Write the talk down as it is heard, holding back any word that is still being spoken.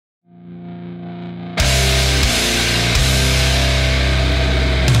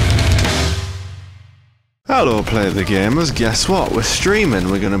Hello, Play the Gamers. Guess what? We're streaming.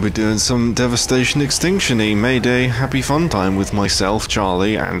 We're going to be doing some Devastation Extinction-y MayDay Happy Fun Time with myself,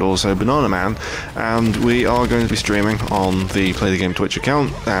 Charlie, and also Banana Man. And we are going to be streaming on the Play the Game Twitch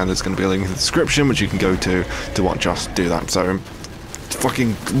account, and there's going to be a link in the description which you can go to watch us do that. So,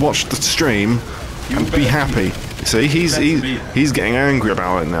 fucking watch the stream and be happy. See, he's getting angry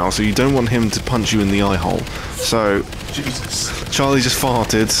about it now, so you don't want him to punch you in the eye hole. So, Jesus. Charlie just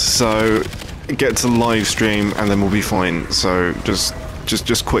farted, so get to the live stream and then we'll be fine. So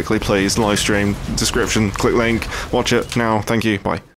just quickly please, live stream, description, click link, watch it now, thank you, bye.